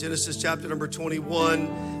Genesis chapter number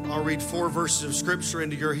 21. I'll read 4 verses of scripture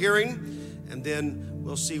into your hearing, and then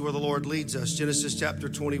we'll see where the Lord leads us. Genesis chapter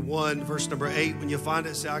 21, verse number 8. When you find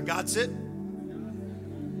it, say, I got it.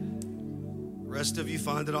 The rest of you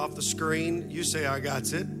find it off the screen. You say, I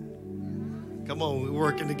got it. Come on, we're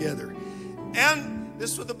working together. And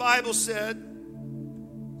this is what the Bible said.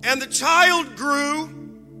 And the child grew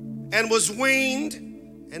and was weaned,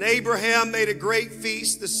 and Abraham made a great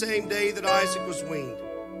feast the same day that Isaac was weaned.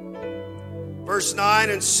 Verse 9,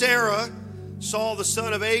 and Sarah saw the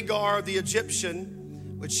son of Agar the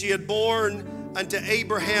Egyptian, which she had borne unto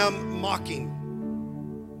Abraham, mocking.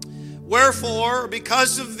 Wherefore,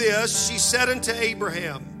 because of this, she said unto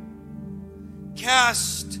Abraham,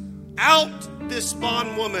 cast out this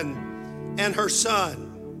bondwoman and her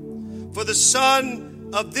son, for the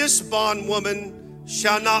son of this bondwoman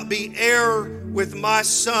shall not be heir with my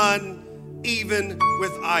son, even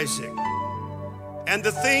with Isaac. And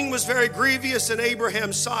the thing was very grievous in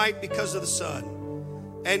Abraham's sight because of the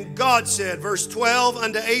son. And God said, verse 12,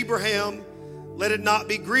 unto Abraham, let it not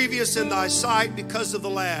be grievous in thy sight because of the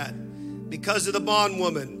lad, because of the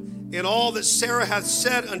bondwoman. In all that Sarah hath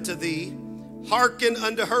said unto thee, hearken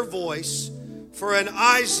unto her voice, for in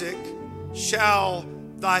Isaac shall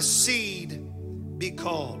thy seed be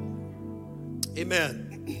called.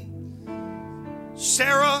 Amen.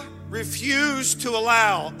 Sarah refused to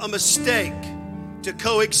allow a mistake to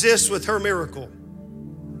coexist with her miracle.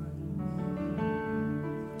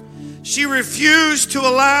 She refused to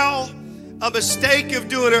allow a mistake of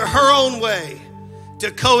doing it her own way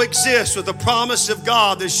to coexist with the promise of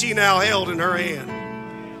God that she now held in her hand.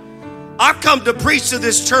 I've come to preach to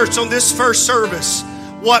this church on this first service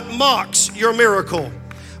what mocks your miracle.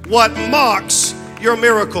 What mocks your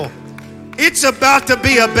miracle. It's about to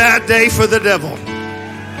be a bad day for the devil.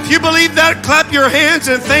 If you believe that, clap your hands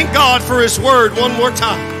and thank God for His word one more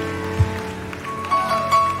time.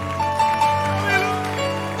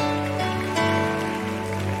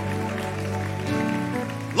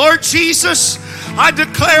 Lord Jesus, I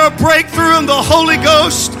declare a breakthrough in the Holy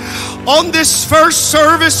Ghost on this first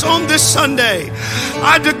service on this Sunday.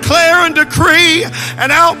 I declare and decree an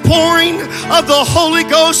outpouring of the Holy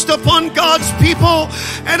Ghost upon God's people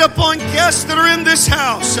and upon guests that are in this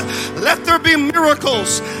house. Let there be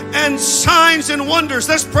miracles and signs and wonders.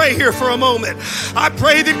 Let's pray here for a moment. I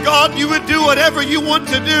pray that God, you would do whatever you want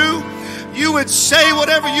to do. You would say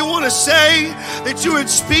whatever you want to say, that you would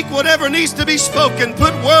speak whatever needs to be spoken.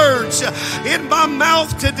 Put words in my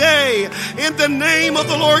mouth today. In the name of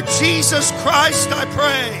the Lord Jesus Christ, I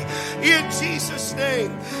pray. In Jesus'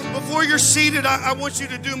 name. Before you're seated, I want you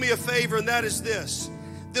to do me a favor, and that is this.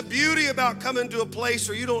 The beauty about coming to a place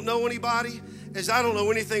where you don't know anybody is I don't know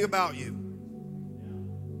anything about you.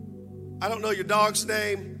 I don't know your dog's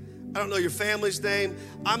name. I don't know your family's name.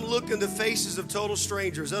 I'm looking at the faces of total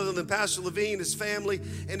strangers other than Pastor Levine, his family,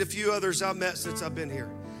 and a few others I've met since I've been here.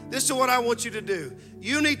 This is what I want you to do.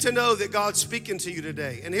 You need to know that God's speaking to you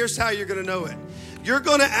today. And here's how you're going to know it. You're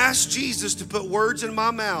going to ask Jesus to put words in my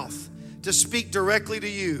mouth to speak directly to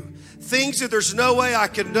you. Things that there's no way I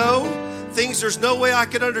can know. Things there's no way I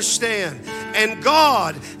can understand. And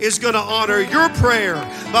God is going to honor your prayer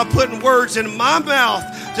by putting words in my mouth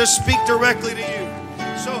to speak directly to you.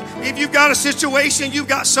 So if you've got a situation, you've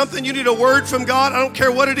got something, you need a word from God, I don't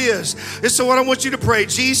care what it is. This is what I want you to pray.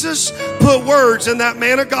 Jesus, put words in that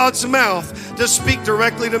man of God's mouth to speak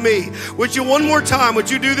directly to me. Would you one more time,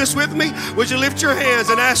 would you do this with me? Would you lift your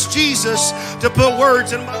hands and ask Jesus to put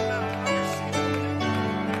words in my mouth?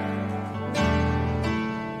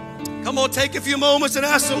 Come on, take a few moments and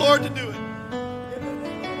ask the Lord to do it.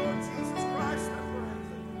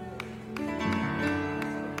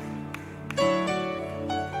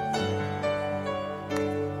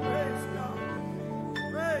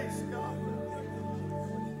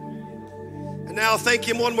 Now thank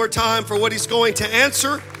Him one more time for what He's going to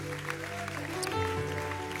answer.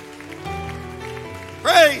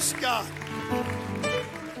 Praise God.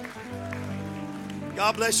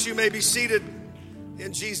 God bless you. You may be seated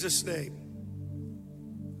in Jesus' name.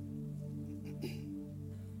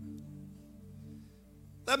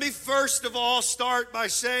 Let me first of all start by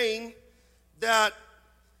saying that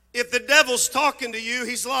if the devil's talking to you,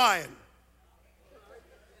 he's lying.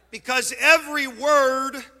 Because every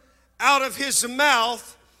word out of his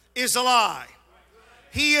mouth is a lie.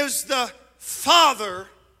 He is the father.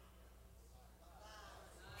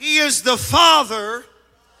 He is the father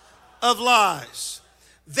of lies.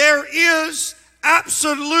 There is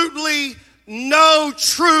absolutely no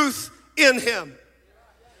truth in him.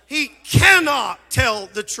 He cannot tell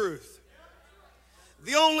the truth.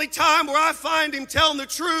 The only time where I find him telling the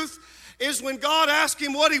truth is when God asked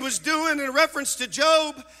him what he was doing in reference to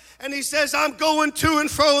Job, and he says, I'm going to and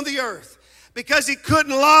fro in the earth. Because he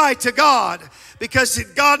couldn't lie to God, because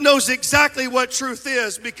God knows exactly what truth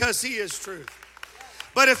is, because he is truth.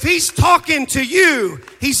 But if he's talking to you,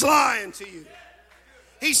 he's lying to you.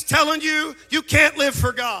 He's telling you you can't live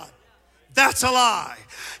for God. That's a lie.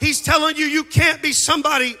 He's telling you you can't be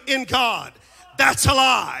somebody in God. That's a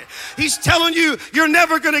lie. He's telling you you're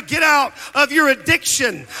never going to get out of your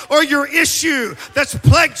addiction or your issue that's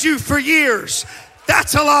plagued you for years.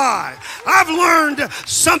 That's a lie. I've learned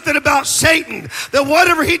something about Satan, that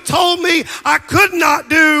whatever he told me I could not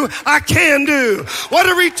do, I can do.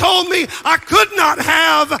 Whatever he told me I could not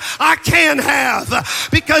have, I can have.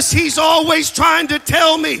 Because he's always trying to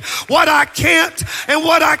tell me what I can't and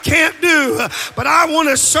what I can't do. But I want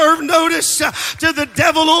to serve notice to the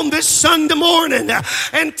devil on this Sunday morning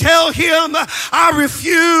and tell him I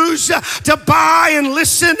refuse to buy and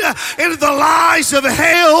listen into the lies of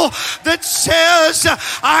hell that says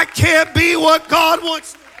I can't be what God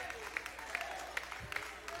wants.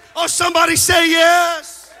 Oh, somebody say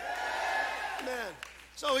yes. Amen.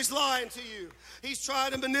 So he's lying to you. He's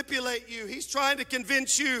trying to manipulate you. He's trying to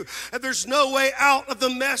convince you that there's no way out of the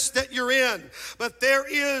mess that you're in. But there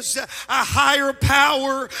is a higher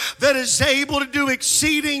power that is able to do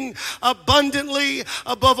exceeding abundantly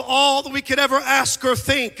above all that we could ever ask or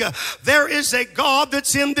think. There is a God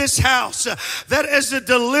that's in this house that is a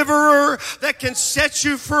deliverer that can set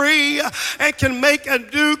you free and can make a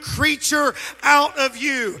new creature out of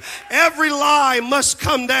you. Every lie must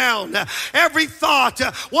come down. Every thought.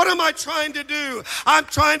 What am I trying to do? I'm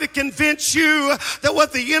trying to convince you that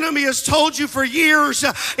what the enemy has told you for years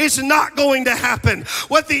is not going to happen.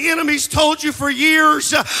 What the enemy's told you for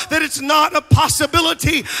years that it's not a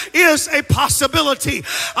possibility is a possibility.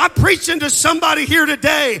 I'm preaching to somebody here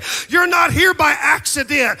today. You're not here by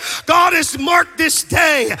accident. God has marked this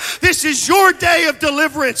day. This is your day of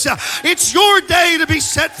deliverance. It's your day to be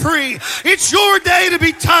set free. It's your day to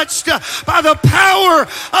be touched by the power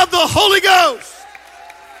of the Holy Ghost.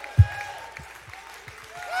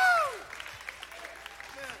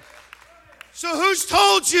 So who's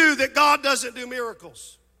told you that God doesn't do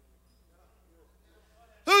miracles?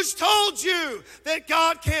 Who's told you that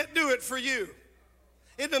God can't do it for you?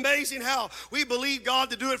 Isn't it amazing how we believe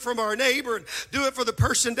God to do it from our neighbor and do it for the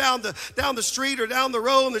person down the street or down the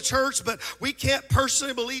road in the church, but we can't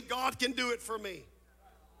personally believe God can do it for me.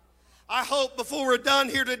 I hope before we're done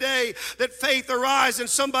here today that faith arises in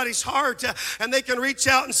somebody's heart and they can reach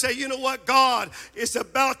out and say, you know what, God is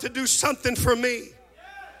about to do something for me.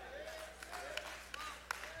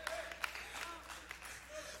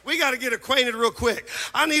 We got to get acquainted real quick.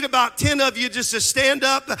 I need about 10 of you just to stand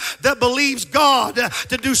up that believes God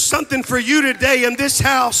to do something for you today in this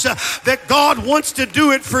house, that God wants to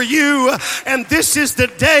do it for you. And this is the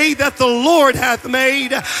day that the Lord hath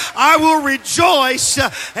made. I will rejoice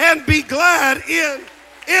and be glad in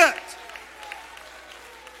it.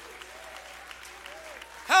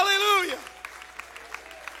 Hallelujah.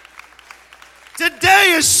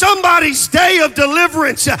 Today is somebody's day of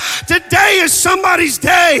deliverance. Today is somebody's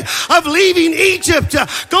day of leaving Egypt,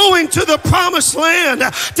 going to the promised land.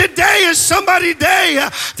 Today is somebody's day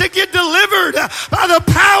to get delivered by the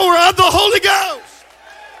power of the Holy Ghost.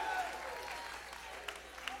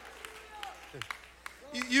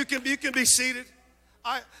 You can be seated.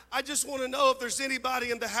 I just want to know if there's anybody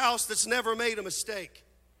in the house that's never made a mistake.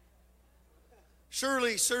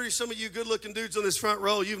 Surely, some of you good-looking dudes on this front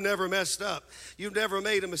row, you've never messed up. You've never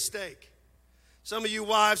made a mistake. Some of you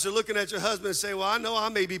wives are looking at your husband and say, well, I know I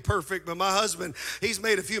may be perfect, but my husband, he's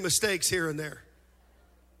made a few mistakes here and there.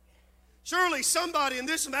 Surely somebody in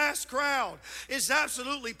this mass crowd is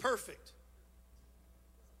absolutely perfect.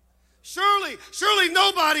 Surely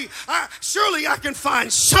nobody, surely I can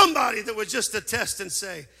find somebody that would just attest and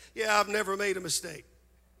say, yeah, I've never made a mistake.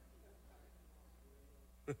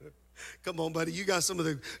 Come on, buddy. You got some of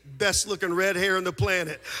the best looking red hair on the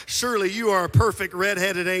planet. Surely you are a perfect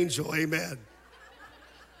red-headed angel. Amen.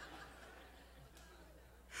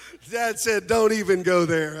 Dad said, don't even go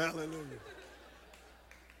there. Hallelujah.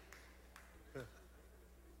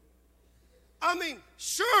 I mean,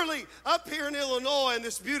 surely up here in Illinois, in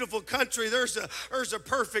this beautiful country, there's a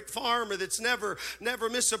perfect farmer that's never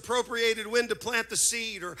misappropriated when to plant the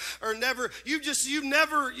seed or never,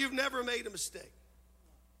 you've never made a mistake.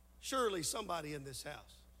 Surely somebody in this house.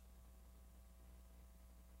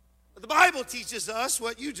 But the Bible teaches us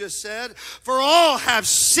what you just said. For all have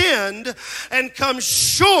sinned and come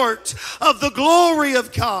short of the glory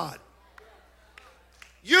of God.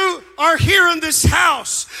 You are here in this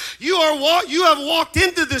house. You have walked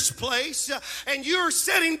into this place, and you are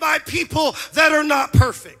sitting by people that are not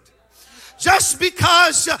perfect. Just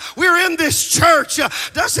because we're in this church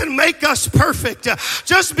doesn't make us perfect.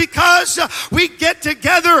 Just because we get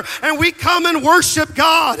together and we come and worship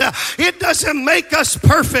God, it doesn't make us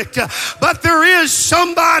perfect. But there is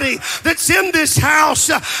somebody that's in this house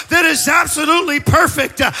that is absolutely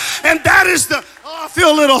perfect. And that is I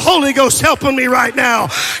feel a little Holy Ghost helping me right now.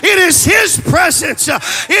 It is His presence.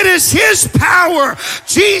 It is His power.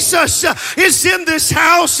 Jesus is in this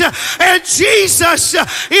house, and Jesus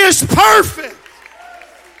is perfect.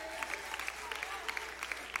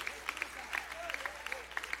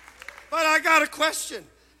 But I got a question.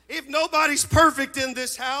 If nobody's perfect in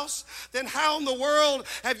this house, then how in the world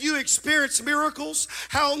have you experienced miracles?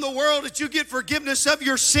 How in the world did you get forgiveness of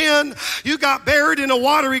your sin? You got buried in a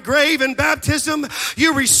watery grave in baptism.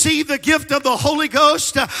 You received the gift of the Holy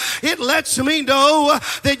Ghost. It lets me know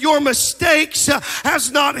that your mistakes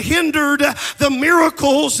has not hindered the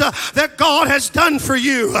miracles that God has done for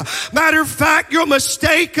you. Matter of fact, your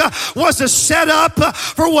mistake was a setup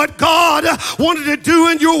for what God wanted to do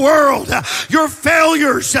in your world. Your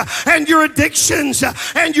failures and your addictions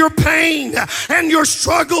and your pain and your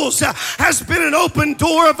struggles has been an open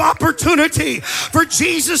door of opportunity for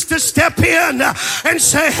Jesus to step in and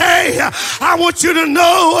say, hey, I want you to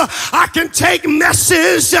know I can take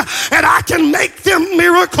messes and I can make them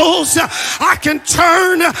miracles. I can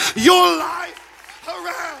turn your life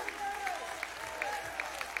around.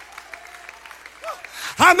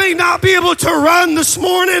 I may not be able to run this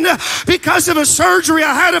morning because of a surgery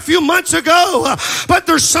I had a few months ago, but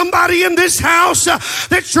there's somebody in this house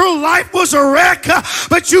that your life was a wreck,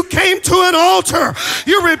 but you came to an altar.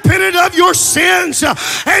 You repented of your sins,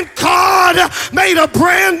 and God made a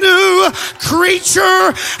brand new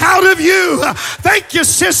creature out of you. Thank you,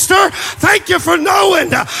 sister. Thank you for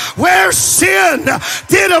knowing where sin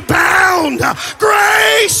did abound,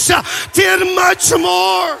 grace did much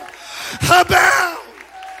more abound.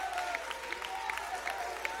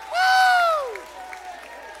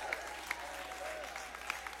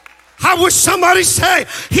 I wish somebody say,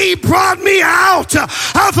 He brought me out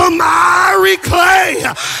of a miry clay.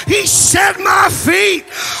 He set my feet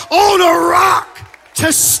on a rock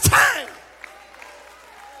to stay.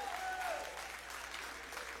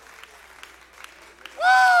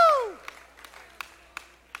 Woo!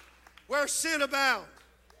 Where sin abound,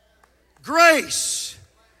 grace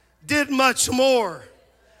did much more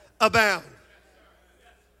abound.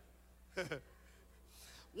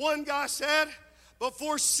 One guy said,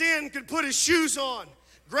 before sin could put his shoes on,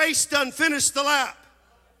 grace done finished the lap.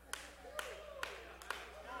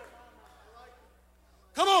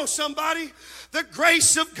 Come on, somebody. The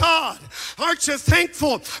grace of God. Aren't you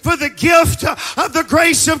thankful for the gift of the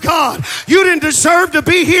grace of God? You didn't deserve to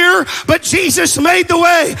be here, but Jesus made the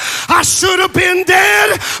way. I should have been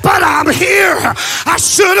dead, but I'm here. I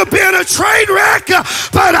should have been a train wreck,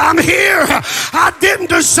 but I'm here. I didn't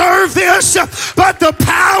deserve this, but the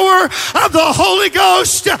power of the Holy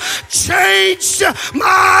Ghost changed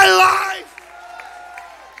my life.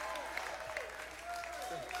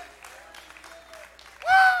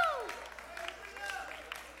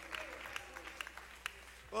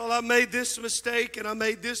 Well, I made this mistake and I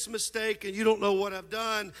made this mistake, and you don't know what I've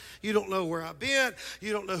done. You don't know where I've been.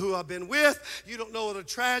 You don't know who I've been with. You don't know the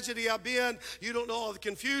tragedy I've been. You don't know all the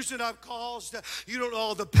confusion I've caused. You don't know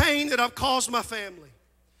all the pain that I've caused my family.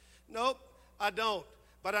 Nope, I don't.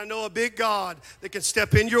 But I know a big God that can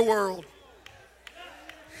step in your world.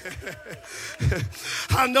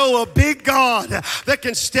 I know a big God that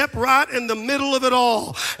can step right in the middle of it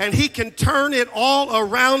all, and He can turn it all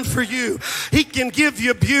around for you. He can give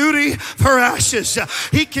you beauty for ashes.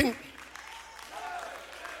 He can.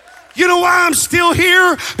 You know why I'm still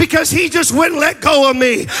here? Because He just wouldn't let go of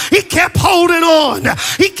me. He kept holding on.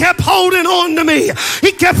 He kept holding on to me.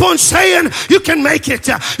 He kept on saying, you can make it.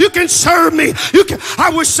 You can serve me. You can. I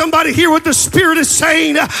wish somebody hear what the Spirit is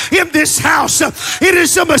saying in this house. It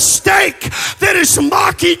is a mistake that is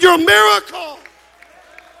mocking your miracle.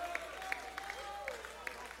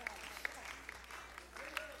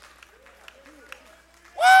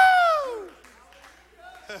 Woo!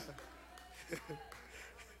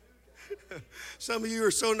 Some of you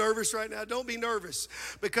are so nervous right now. Don't be nervous,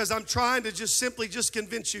 because I'm trying to just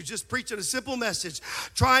convince you, just preaching a simple message,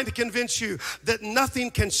 trying to convince you that nothing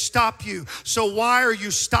can stop you. So why are you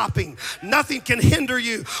stopping? Nothing can hinder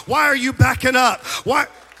you. Why are you backing up? Why?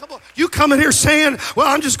 Come You come in here saying, well,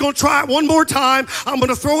 I'm just going to try it one more time. I'm going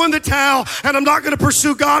to throw in the towel and I'm not going to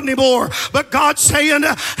pursue God anymore. But God's saying,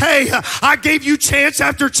 hey, I gave you chance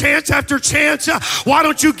after chance after chance. Why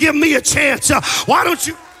don't you give me a chance? Why don't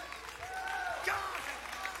you?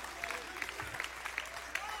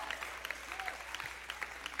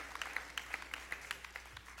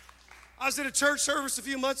 I was at a church service a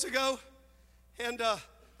few months ago, and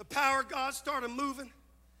the power of God started moving.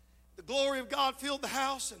 The glory of God filled the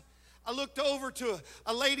house, and I looked over to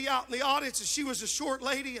a lady out in the audience, and she was a short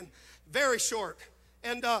lady and very short.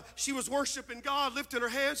 And she was worshiping God, lifting her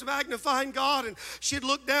hands, magnifying God. And she'd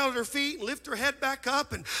look down at her feet and lift her head back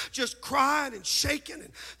up and just crying and shaking. And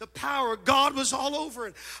the power of God was all over.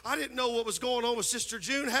 And I didn't know what was going on with Sister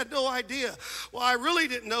June. Had no idea. Well, I really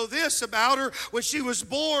didn't know this about her. When she was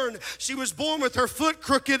born with her foot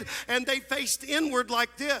crooked and they faced inward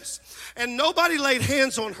like this. And nobody laid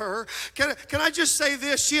hands on her. Can I just say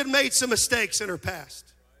this? She had made some mistakes in her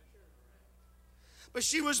past. But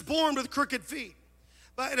she was born with crooked feet.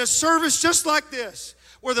 But in a service just like this,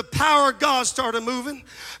 where the power of God started moving,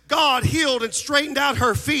 God healed and straightened out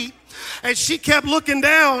her feet. And she kept looking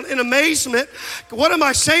down in amazement. What am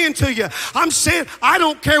I saying to you? I'm saying I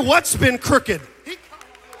don't care what's been crooked.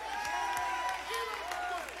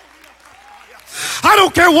 I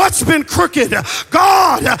don't care what's been crooked.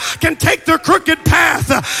 God can take the crooked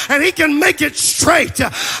path and He can make it straight.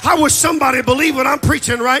 I wish somebody believed what I'm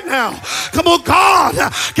preaching right now. Come on,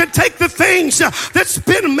 God can take the things that's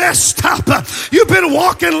been messed up. You've been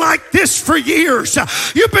walking like this for years.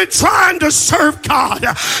 You've been trying to serve God.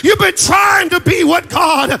 You've been trying to be what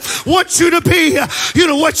God wants you to be. You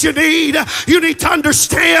know what you need? You need to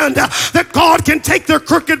understand that God can take the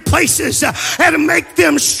crooked places and make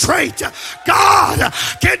them straight. God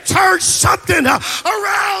can turn something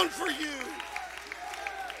around for you.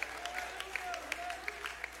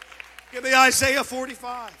 Give me Isaiah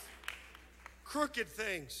 45. Crooked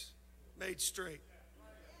things made straight.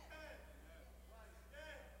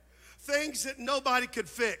 Things that nobody could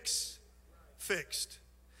fix, fixed.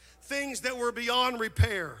 Things that were beyond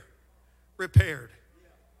repair, repaired.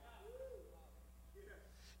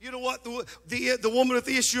 You know what the woman with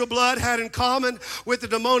the issue of blood had in common with the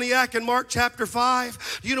demoniac in Mark chapter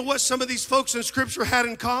 5? You know what some of these folks in Scripture had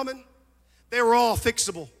in common? They were all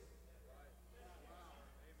fixable.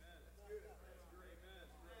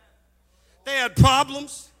 They had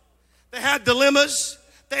problems. They had dilemmas.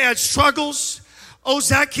 They had struggles. Oh,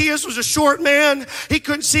 Zacchaeus was a short man. He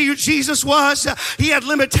couldn't see who Jesus was. He had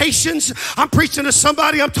limitations. I'm preaching to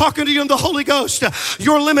somebody. I'm talking to you in the Holy Ghost.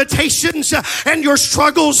 Your limitations and your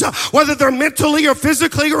struggles, whether they're mentally or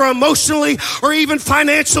physically or emotionally or even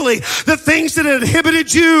financially, the things that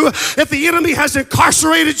inhibited you, that the enemy has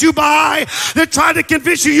incarcerated you by, that tried to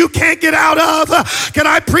convince you can't get out of. Can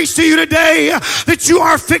I preach to you today that you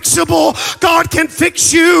are fixable? God can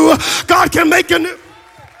fix you. God can make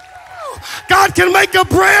God can make a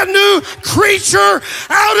brand new creature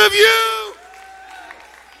out of you.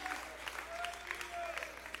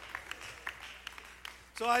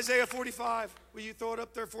 So Isaiah 45, will you throw it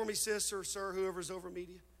up there for me, sis or sir, whoever's over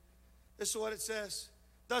media? This is what it says.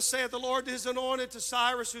 Thus saith the Lord to His anointed, to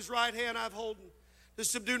Cyrus, whose right hand I've holden, to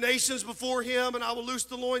subdue nations before Him, and I will loose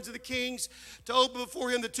the loins of the kings, to open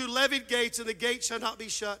before Him the two levied gates, and the gate shall not be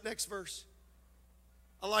shut. Next verse.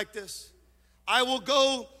 I like this. I will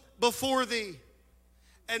go before thee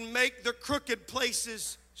and make the crooked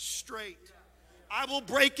places straight. I will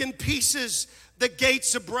break in pieces the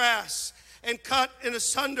gates of brass and cut in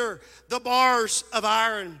asunder the bars of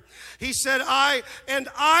iron. He said, I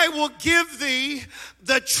will give thee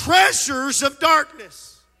the treasures of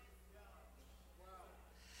darkness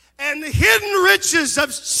and the hidden riches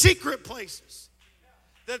of secret places,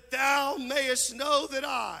 that thou mayest know that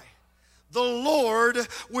I, the Lord,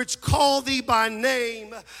 which call thee by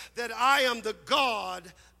name, that I am the God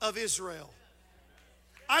of Israel.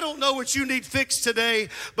 I don't know what you need fixed today,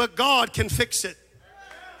 but God can fix it.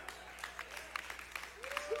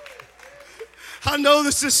 I know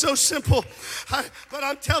this is so simple, but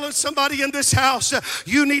I'm telling somebody in this house,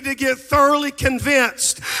 you need to get thoroughly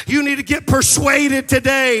convinced. You need to get persuaded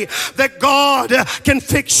today that God can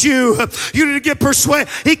fix you. You need to get persuaded.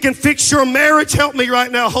 He can fix your marriage. Help me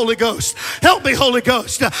right now, Holy Ghost. Help me, Holy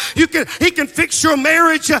Ghost. He can fix your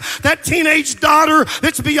marriage. That teenage daughter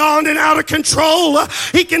that's beyond and out of control.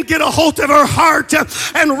 He can get a hold of her heart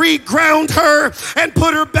and reground her and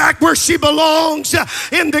put her back where she belongs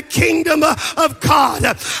in the kingdom of of God.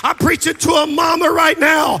 I'm preaching to a mama right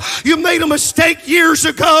now. You made a mistake years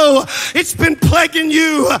ago. It's been plaguing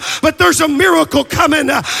you, but there's a miracle coming.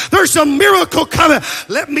 There's a miracle coming.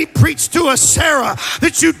 Let me preach to a Sarah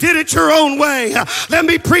that you did it your own way. Let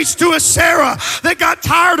me preach to a Sarah that got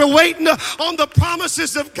tired of waiting on the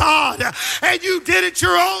promises of God, and you did it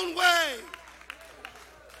your own way.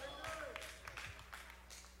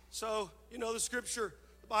 So, you know, the scripture,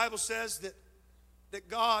 the Bible says that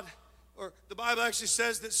God, or the Bible actually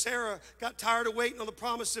says that Sarah got tired of waiting on the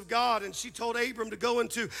promise of God, and she told Abram to go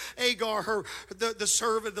into Agar, the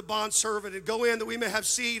servant, the bond servant, and go in that we may have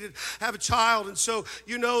seed and have a child. And so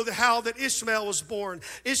you know how that Ishmael was born.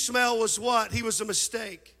 Ishmael was what? He was a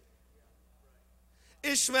mistake.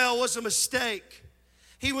 Ishmael was a mistake.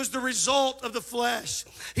 He was the result of the flesh.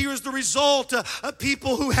 He was the result of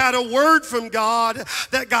people who had a word from God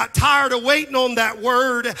that got tired of waiting on that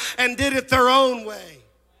word and did it their own way.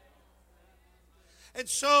 And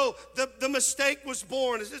so the mistake was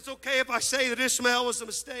born. Is it okay if I say that Ishmael was a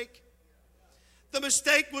mistake? The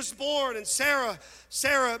mistake was born, and Sarah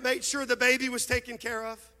made sure the baby was taken care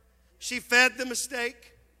of. She fed the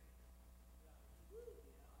mistake.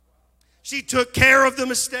 She took care of the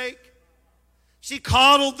mistake. She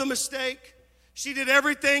coddled the mistake. She did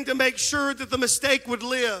everything to make sure that the mistake would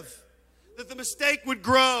live, that the mistake would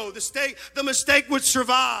grow, the mistake would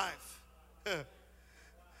survive.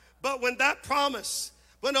 But when that promise,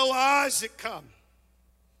 when Isaac come,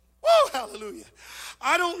 woo, hallelujah.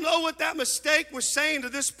 I don't know what that mistake was saying to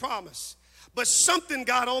this promise, but something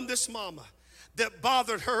got on this mama that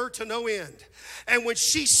bothered her to no end. And when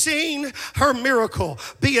she seen her miracle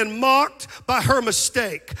being mocked by her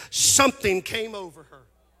mistake, something came over her.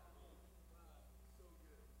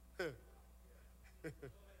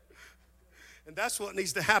 And that's what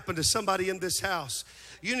needs to happen to somebody in this house.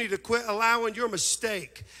 You need to quit allowing your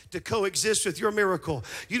mistake to coexist with your miracle.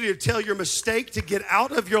 You need to tell your mistake to get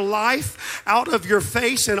out of your life, out of your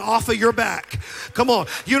face, and off of your back. Come on.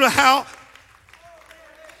 You know how?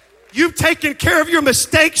 You've taken care of your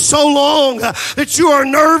mistakes so long that you are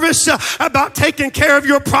nervous about taking care of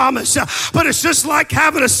your promise. But it's just like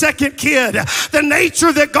having a second kid. The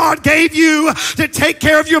nature that God gave you to take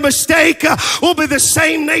care of your mistake will be the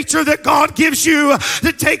same nature that God gives you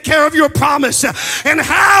to take care of your promise. And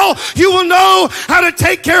how you will know how to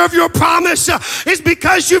take care of your promise is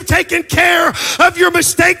because you've taken care of your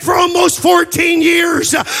mistake for almost 14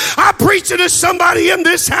 years. I'm preaching to somebody in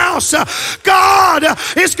this house. God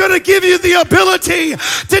is going to give you the ability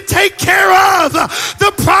to take care of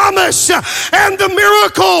the promise and the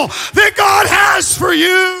miracle that God has for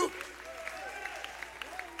you.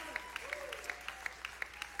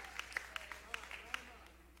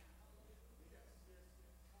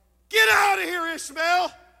 Get out of here,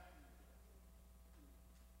 Ishmael.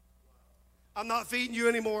 I'm not feeding you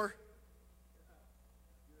anymore.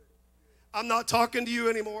 I'm not talking to you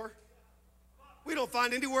anymore. We don't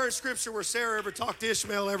find anywhere in Scripture where Sarah ever talked to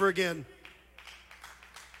Ishmael ever again.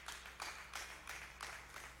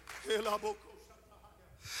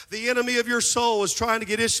 The enemy of your soul is trying to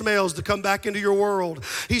get Ishmaels to come back into your world.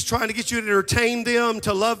 He's trying to get you to entertain them,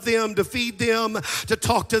 to love them, to feed them, to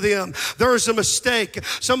talk to them. There's a mistake.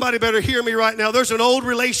 Somebody better hear me right now. There's an old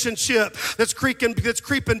relationship that's creeping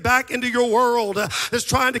back into your world, that's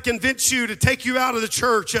trying to convince you to take you out of the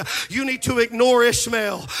church. You need to ignore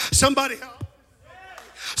Ishmael.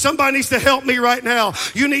 Somebody needs to help me right now.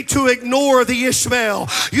 You need to ignore the Ishmael.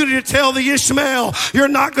 You need to tell the Ishmael, you're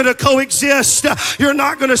not going to coexist. You're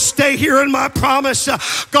not going to stay here in my promise.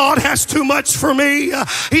 God has too much for me.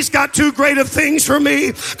 He's got too great of things for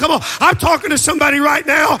me. Come on. I'm talking to somebody right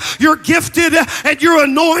now. You're gifted and you're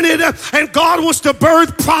anointed, and God wants to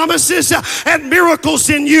birth promises and miracles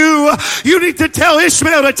in you. You need to tell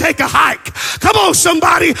Ishmael to take a hike. Come on,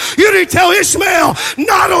 somebody. You need to tell Ishmael,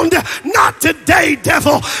 not today,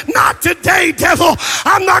 devil. Not today, devil.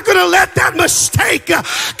 I'm not going to let that mistake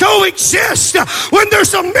coexist when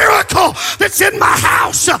there's a miracle that's in my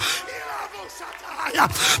house.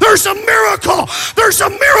 There's a miracle. There's a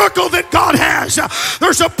miracle that God has.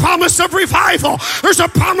 There's a promise of revival. There's a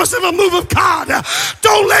promise of a move of God.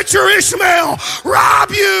 Don't let your Ishmael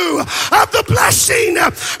rob you of the blessing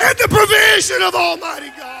and the provision of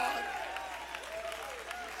Almighty God.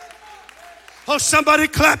 Oh, somebody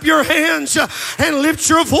clap your hands and lift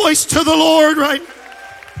your voice to the Lord right now.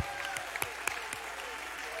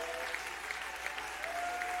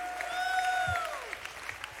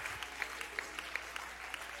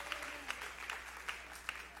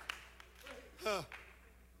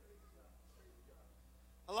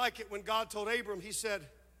 I like it when God told Abram, he said,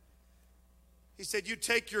 you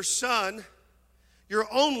take your son, your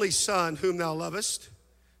only son whom thou lovest,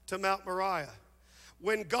 to Mount Moriah.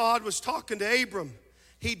 When God was talking to Abram,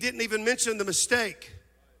 he didn't even mention the mistake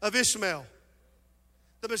of Ishmael.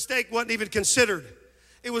 The mistake wasn't even considered.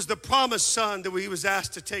 It was the promised son that he was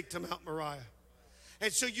asked to take to Mount Moriah.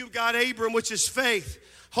 And so you've got Abram, which is faith,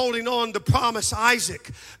 holding on to promise Isaac,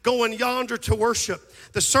 going yonder to worship.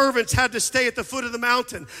 The servants had to stay at the foot of the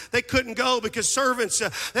mountain. They couldn't go because servants,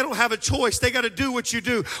 they don't have a choice. They got to do what you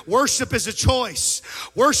do. Worship is a choice.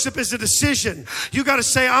 Worship is a decision. You got to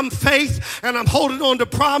say, I'm faith and I'm holding on to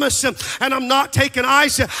promise and I'm not taking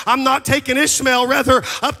Isaac. I'm not taking Ishmael, rather,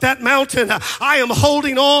 up that mountain. I am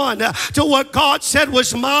holding on to what God said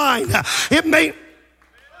was mine. It may...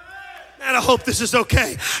 And I hope this is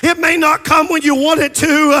okay. It may not come when you want it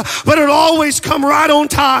to, but it'll always come right on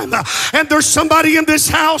time. And there's somebody in this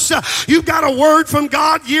house, you've got a word from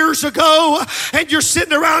God years ago, and you're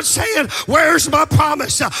sitting around saying, where's my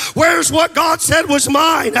promise? Where's what God said was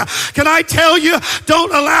mine? Can I tell you,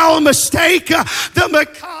 don't allow a mistake.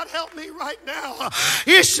 God help me right now.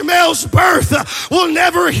 Ishmael's birth will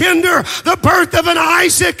never hinder the birth of an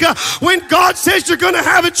Isaac. When God says you're going to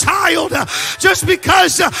have a child, just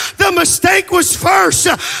because the mistake was first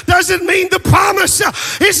doesn't mean the promise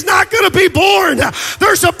is not going to be born.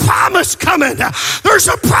 There's a promise coming. There's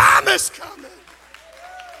a promise coming.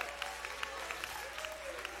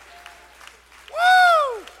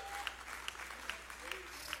 Woo!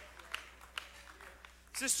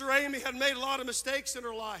 Sister Amy had made a lot of mistakes in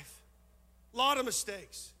her life. A lot of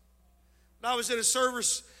mistakes. I was in a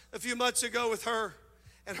service a few months ago with her,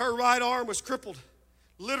 and her right arm was crippled.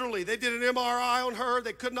 Literally, they did an MRI on her.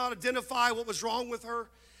 They could not identify what was wrong with her.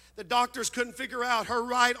 The doctors couldn't figure out. Her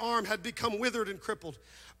right arm had become withered and crippled.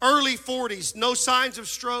 Early 40s, no signs of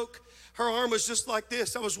stroke. Her arm was just like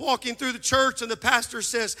this. I was walking through the church and the pastor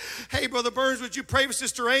says, hey, Brother Burns, would you pray for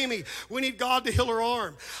Sister Amy? We need God to heal her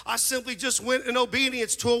arm. I simply just went in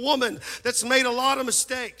obedience to a woman that's made a lot of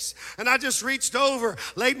mistakes. And I just reached over,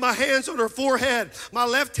 laid my hands on her forehead, my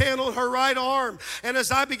left hand on her right arm. And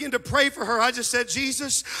as I began to pray for her, I just said,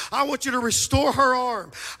 Jesus, I want you to restore her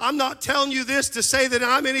arm. I'm not telling you this to say that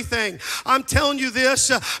I'm anything. I'm telling you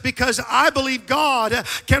this because I believe God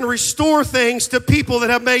can restore things to people that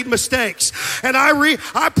have made mistakes. And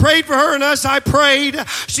I prayed for her, and as I prayed,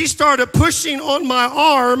 she started pushing on my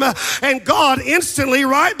arm, and God instantly,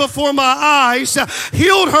 right before my eyes,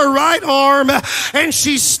 healed her right arm, and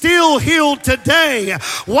she's still healed today.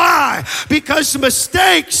 Why? Because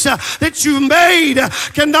mistakes that you made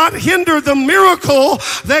cannot hinder the miracle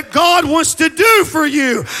that God wants to do for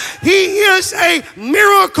you. He is a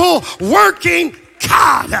miracle working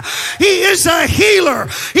God. He is a healer.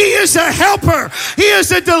 He is a helper. He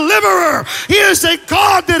is a deliverer. He is a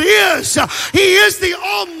God that is. He is the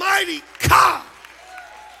Almighty God.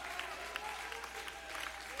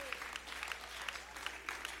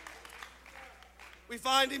 We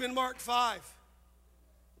find him in Mark 5.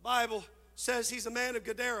 The Bible says he's a man of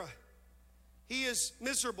Gadara. He is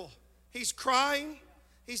miserable. He's crying.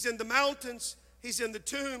 He's in the mountains. He's in the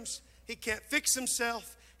tombs. He can't fix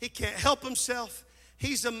himself. He can't help himself.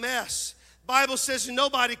 He's a mess. The Bible says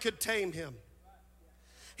nobody could tame him.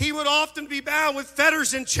 He would often be bound with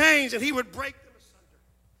fetters and chains, and he would break them asunder.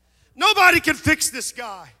 Nobody could fix this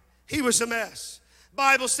guy. He was a mess. The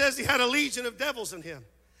Bible says he had a legion of devils in him.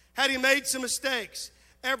 Had he made some mistakes,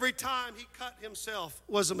 every time he cut himself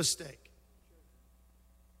was a mistake.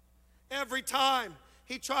 Every time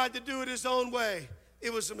he tried to do it his own way,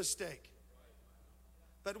 it was a mistake.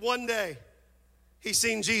 But one day, he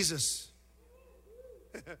seen Jesus.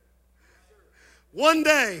 One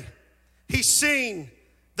day, he seen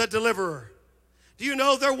the deliverer. Do you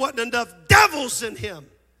know there wasn't enough devils in him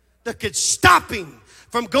that could stop him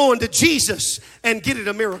from going to Jesus and getting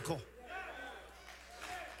a miracle?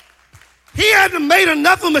 He hadn't made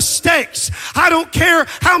enough of mistakes. I don't care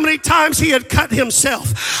how many times he had cut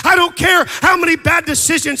himself. I don't care how many bad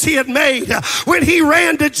decisions he had made. When he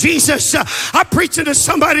ran to Jesus, I'm preaching to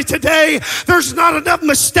somebody today. There's not enough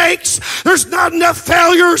mistakes. There's not enough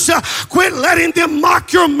failures. Quit letting them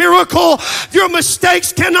mock your miracle. Your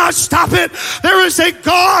mistakes cannot stop it. There is a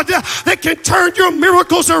God that can turn your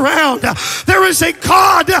miracles around. There is a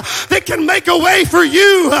God that can make a way for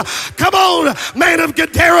you. Come on, man of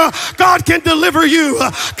Gadara. God can deliver you.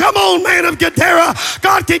 Come on, man of Gadara.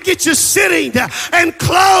 God can get you sitting and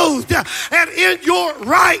clothed and in your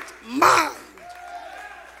right mind.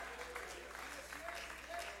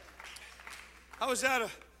 I was at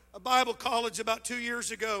a Bible college about 2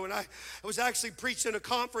 years ago, and I was actually preaching a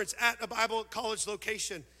conference at a Bible college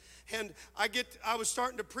location. And I was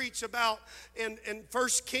starting to preach about in 1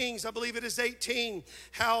 Kings, I believe it is 18,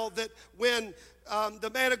 how that when the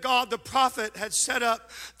man of God, the prophet, had set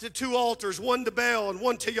up the 2 altars, one to Baal and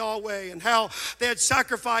one to Yahweh, and how they had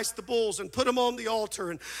sacrificed the bulls and put them on the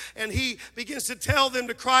altar. And he begins to tell them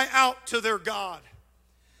to cry out to their God.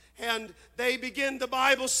 And they begin, the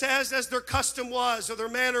Bible says, as their custom was or their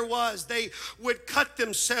manner was, they would cut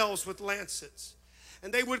themselves with lancets.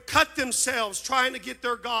 And they would cut themselves trying to get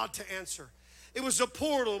their God to answer. It was a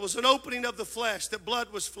portal. It was an opening of the flesh that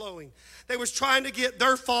blood was flowing. They was trying to get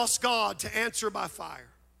their false God to answer by fire.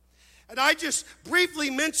 And I just briefly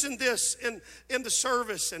mentioned this in the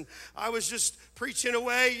service, and I was just preaching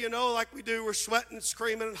away, like we do. We're sweating,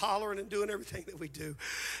 screaming, and hollering, and doing everything that we do.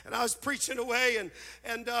 And I was preaching away,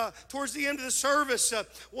 and towards the end of the service,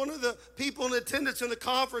 one of the people in attendance in the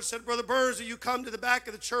conference said, "Brother Burns, will you come to the back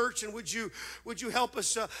of the church, and would you help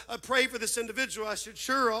us pray for this individual?" I said,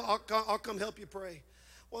 "Sure, I'll come help you pray."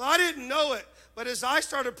 Well, I didn't know it, but as I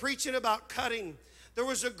started preaching about cutting, there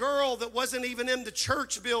was a girl that wasn't even in the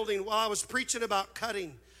church building while I was preaching about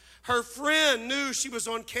cutting. Her friend knew she was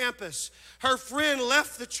on campus. Her friend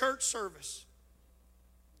left the church service.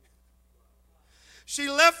 She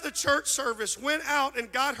left the church service, went out and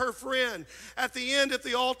got her friend at the end at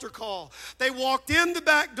the altar call. They walked in the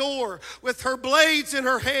back door with her blades in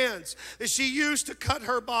her hands that she used to cut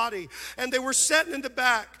her body. And they were sitting in the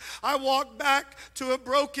back. I walked back to a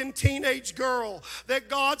broken teenage girl that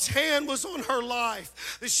God's hand was on her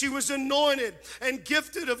life, that she was anointed and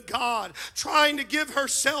gifted of God, trying to give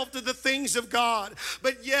herself to the things of God.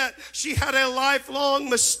 But yet she had a lifelong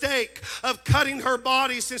mistake of cutting her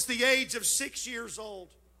body since the age of 6 years old.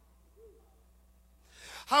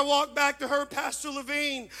 I walked back to her, Pastor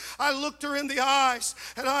Levine. I looked her in the eyes,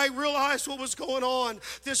 and I realized what was going on.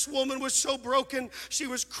 This woman was so broken. She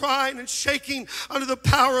was crying and shaking under the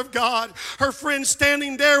power of God. Her friend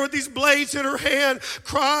standing there with these blades in her hand,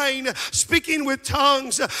 crying, speaking with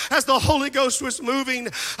tongues as the Holy Ghost was moving.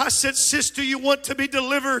 I said, "Sister, you want to be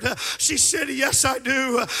delivered?" She said, "Yes, I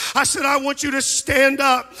do." I said, "I want you to stand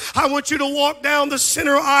up. I want you to walk down the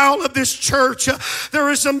center aisle of this church. There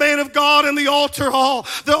is a man of God in the altar hall,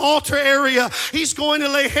 the altar area. He's going to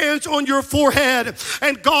lay hands on your forehead,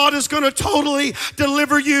 and God is going to totally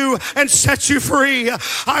deliver you and set you free."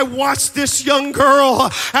 I watched this young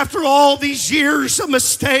girl, after all these years of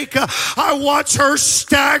mistake, I watched her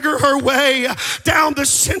stagger her way down the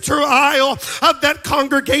center aisle of that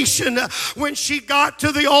congregation. When she got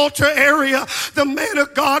to the altar area, the man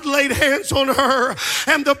of God laid hands on her,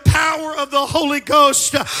 and the power of the Holy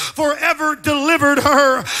Ghost forever delivered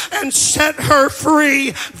her and set her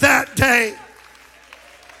free that day.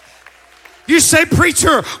 You say,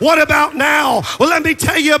 "Preacher, what about now?" Well, let me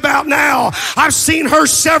tell you about now. I've seen her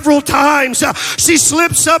several times. She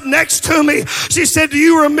slips up next to me. She said, "Do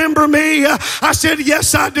you remember me?" I said,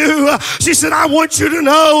 "Yes, I do." She said, "I want you to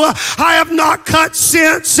know I have not cut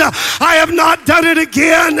since. I have not done it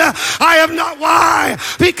again. I have not." Why?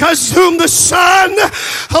 Because whom the Son,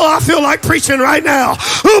 I feel like preaching right now.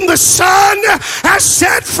 Whom the Son has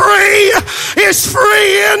set free is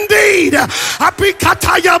free indeed.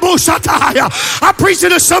 I'm preaching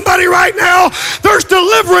to somebody right now. There's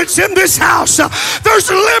deliverance in this house. There's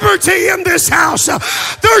liberty in this house.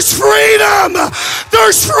 There's freedom.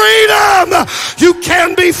 There's freedom. You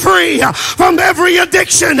can be free from every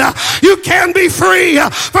addiction. You can be free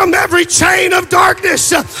from every chain of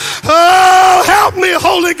darkness. Oh, help me,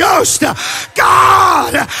 Holy Ghost.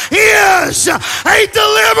 God is a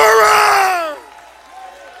deliverer.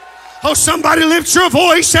 Oh, somebody lift your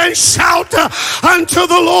voice and shout unto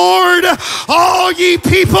the Lord, all ye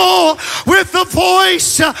people, with the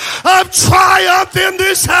voice of triumph in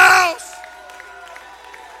this house.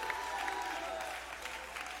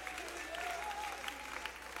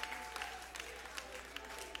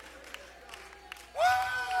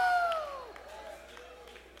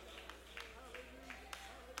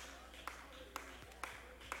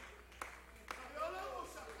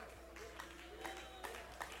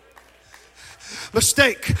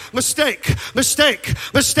 Mistake, mistake, mistake,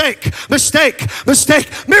 mistake, mistake,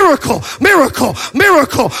 mistake, miracle, miracle,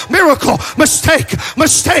 miracle, miracle, mistake,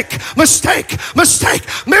 mistake, mistake, mistake,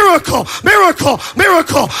 miracle, miracle,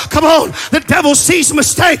 miracle. Come on, the devil sees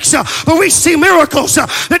mistakes, but we see miracles.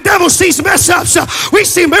 The devil sees mess ups, we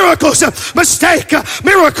see miracles. Mistake,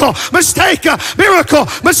 miracle, mistake, miracle,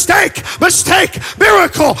 mistake, mistake,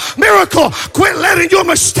 miracle, miracle. Quit letting your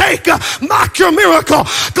mistake mock your miracle.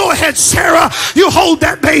 Go ahead, Sarah. You hold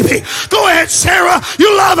that baby. Go ahead, Sarah.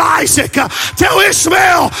 You love Isaac. Tell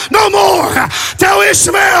Ishmael no more. Tell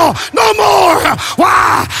Ishmael no more.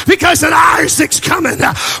 Why? Because an Isaac's coming.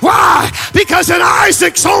 Why? Because an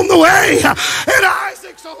Isaac's on the way. And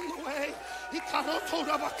Isaac's on the way.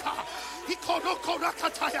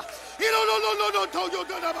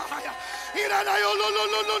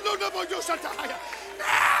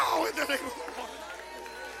 Now in the name of the Lord.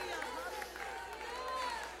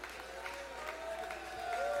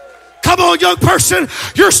 Come on, young person,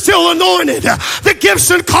 you're still anointed. The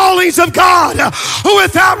gifts and callings of God.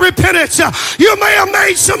 Without repentance, you may have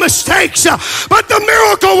made some mistakes, but the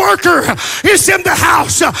miracle worker is in the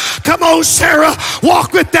house. Come on, Sarah,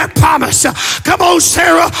 walk with that promise. Come on,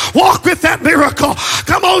 Sarah, walk with that miracle.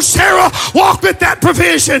 Come on, Sarah, walk with that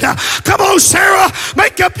provision. Come on, Sarah,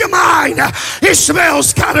 make up your mind.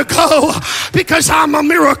 Ishmael's got to go because I'm a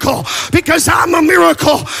miracle. Because I'm a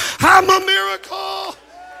miracle. I'm a miracle.